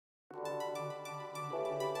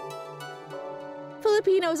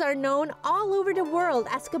Filipinos are known all over the world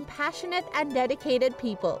as compassionate and dedicated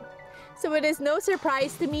people. So it is no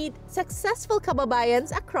surprise to meet successful kababayans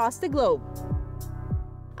across the globe.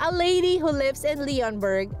 A lady who lives in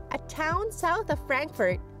Leonberg, a town south of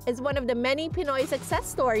Frankfurt, is one of the many Pinoy success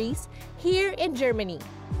stories here in Germany.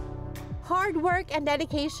 Hard work and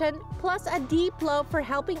dedication, plus a deep love for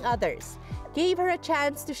helping others, gave her a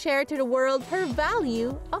chance to share to the world her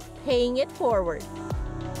value of paying it forward.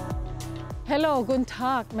 Hello, guten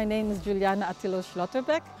Tag. My name is Julianna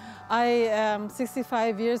Atillo-Schlotterbeck. I am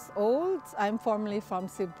 65 years old. I'm formerly from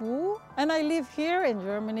Cebu, and I live here in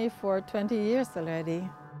Germany for 20 years already.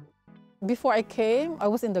 Before I came, I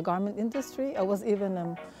was in the garment industry. I was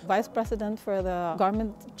even vice president for the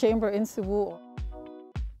garment chamber in Cebu.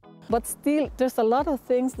 But still, there's a lot of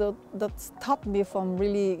things that stopped me from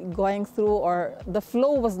really going through, or the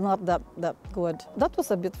flow was not that good. That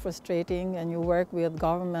was a bit frustrating, and you work with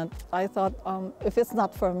government. I thought, if it's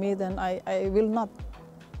not for me, then I will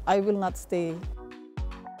not stay.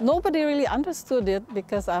 Nobody really understood it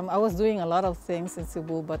because I was doing a lot of things in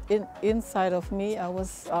Cebu, but inside of me, I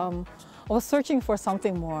was searching for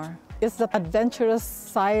something more. It's the adventurous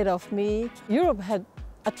side of me. Europe had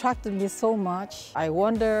attracted me so much. I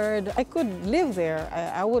wondered I could live there,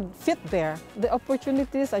 I would fit there. The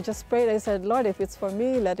opportunities, I just prayed, I said, Lord, if it's for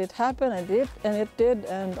me, let it happen. I did, and it did,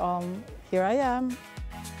 and here I am.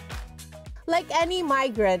 Like any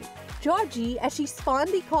migrant, Georgie, as she's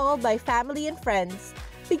fondly called by family and friends,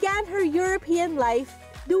 began her European life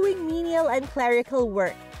doing menial and clerical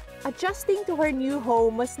work. Adjusting to her new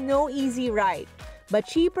home was no easy ride, but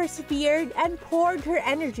she persevered and poured her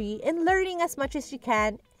energy in learning as much as she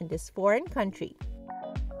can in this foreign country.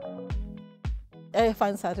 I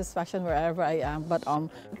find satisfaction wherever I am, but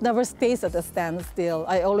it never stays at a standstill.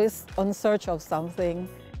 I always on search of something.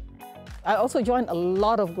 I also joined a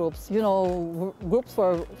lot of groups, you know, groups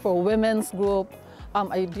for women's group.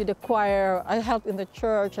 I did a choir, I help in the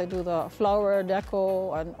church, I do the flower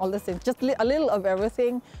deco and all these things, just a little of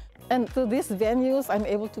everything. And through these venues, I'm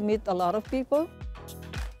able to meet a lot of people.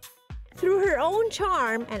 Through her own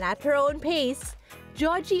charm and at her own pace,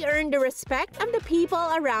 Georgie earned the respect of the people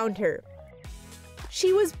around her.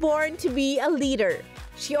 She was born to be a leader.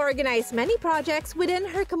 She organized many projects within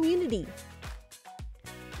her community.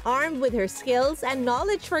 Armed with her skills and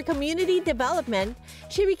knowledge for community development,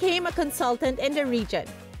 she became a consultant in the region,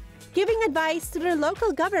 giving advice to the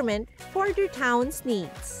local government for their town's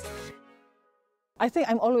needs. I think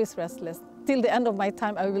I'm always restless. Till the end of my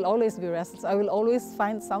time, I will always be restless. I will always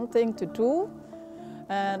find something to do.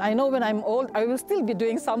 And I know when I'm old, I will still be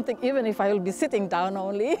doing something, even if I will be sitting down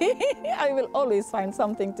only. I will always find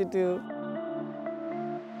something to do.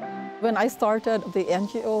 When I started the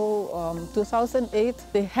NGO 2008,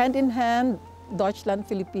 the hand-in-hand Deutschland,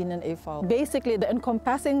 Philippinen e.V. Basically, the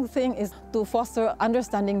encompassing thing is to foster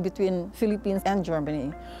understanding between Philippines and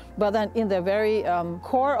Germany. But then in the very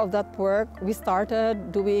core of that work, we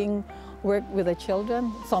started doing work with the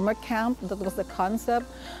children, summer camp, that was the concept.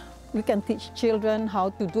 We can teach children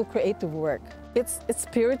how to do creative work. It's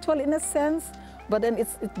spiritual in a sense, but then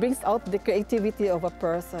it brings out the creativity of a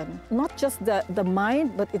person. Not just the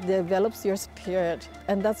mind, but it develops your spirit.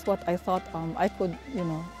 And that's what I thought I could,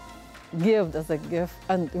 give as a gift.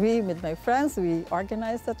 And we, with my friends, we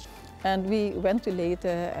organized that. And we went to Leyte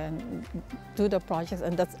and do the projects.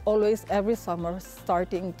 And that's always every summer,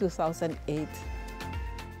 starting 2008.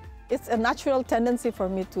 It's a natural tendency for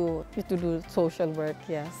me to do social work,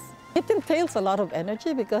 yes. It entails a lot of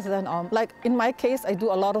energy because then, like in my case, I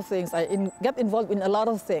do a lot of things. I get involved in a lot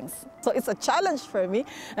of things. So it's a challenge for me.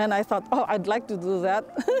 And I thought, oh, I'd like to do that.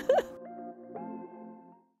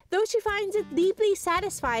 Though she finds it deeply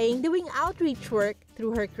satisfying doing outreach work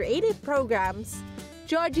through her creative programs,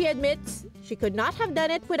 Georgie admits she could not have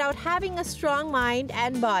done it without having a strong mind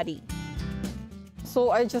and body.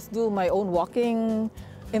 So I just do my own walking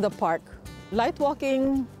in the park. Light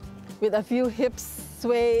walking with a few hips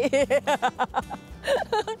sway,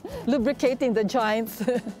 lubricating the joints.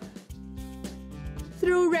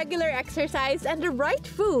 Through regular exercise and the right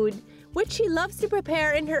food, which she loves to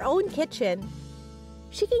prepare in her own kitchen,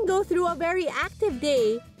 she can go through a very active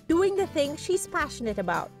day doing the things she's passionate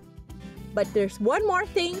about. But there's one more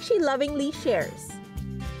thing she lovingly shares.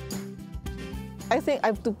 I think I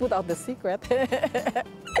have to put out the secret.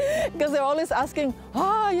 Because they're always asking,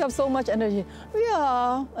 you have so much energy.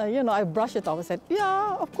 Yeah, I brush it off. I said,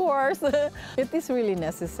 yeah, of course. It is really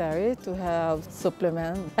necessary to have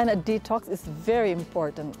supplements. And a detox is very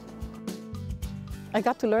important. I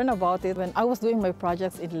got to learn about it when I was doing my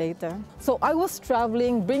projects in Leyte. So I was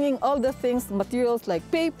traveling, bringing all the things, materials like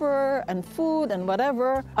paper and food and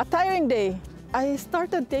whatever. A tiring day. I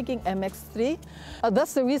started taking MX3.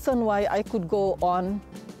 That's the reason why I could go on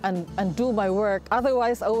and do my work.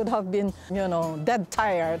 Otherwise, I would have been, dead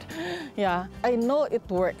tired. Yeah, I know it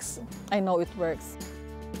works. I know it works.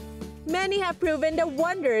 Many have proven the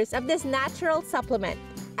wonders of this natural supplement.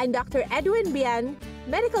 And Dr. Edwin Bian,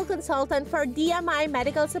 medical consultant for DMI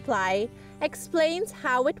Medical Supply, explains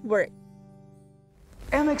how it works.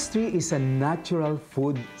 MX3 is a natural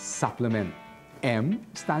food supplement. M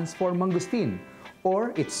stands for mangosteen,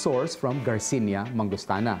 or its source from Garcinia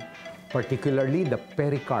mangostana, particularly the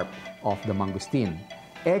pericarp of the mangosteen.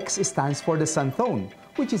 X stands for the xanthone,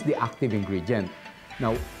 which is the active ingredient.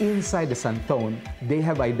 Now, inside the xanthone, they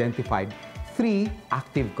have identified 3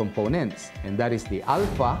 active components, and that is the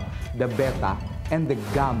alpha, the beta, and the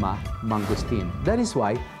gamma mangosteen. That is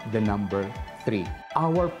why the number 3.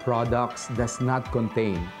 Our products does not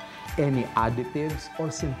contain any additives or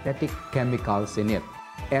synthetic chemicals in it.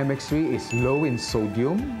 MX3 is low in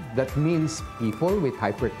sodium. That means people with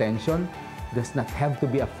hypertension does not have to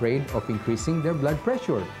be afraid of increasing their blood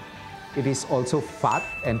pressure. It is also fat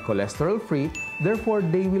and cholesterol-free, therefore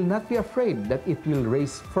they will not be afraid that it will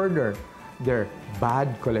raise further their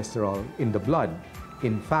bad cholesterol in the blood.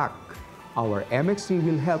 In fact, our MX3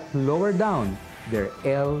 will help lower down their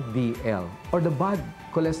LDL, or the bad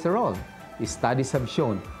cholesterol. Studies have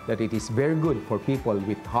shown that it is very good for people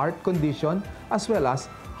with heart condition as well as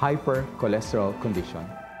hypercholesterol condition.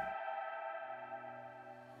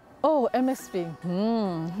 Oh,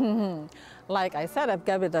 MX3. Like I said, I've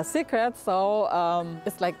kept it a secret, so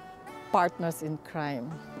it's like partners in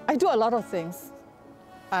crime. I do a lot of things.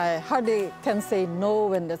 I hardly can say no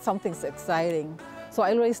when something's exciting. So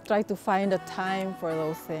I always try to find a time for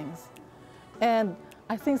those things. And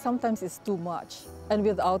I think sometimes it's too much. And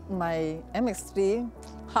without my MX3,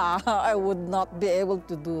 I would not be able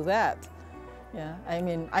to do that. Yeah, I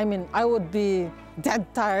mean, I would be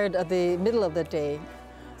dead tired at the middle of the day.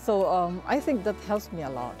 So I think that helps me a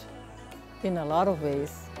lot, in a lot of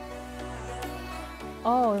ways.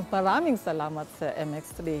 Oh, maraming salamat sa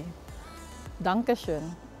MX3. Dankeschön.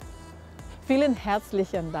 Vielen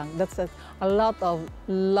herzlichen Dank. That's a lot of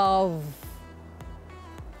love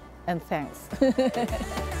and thanks.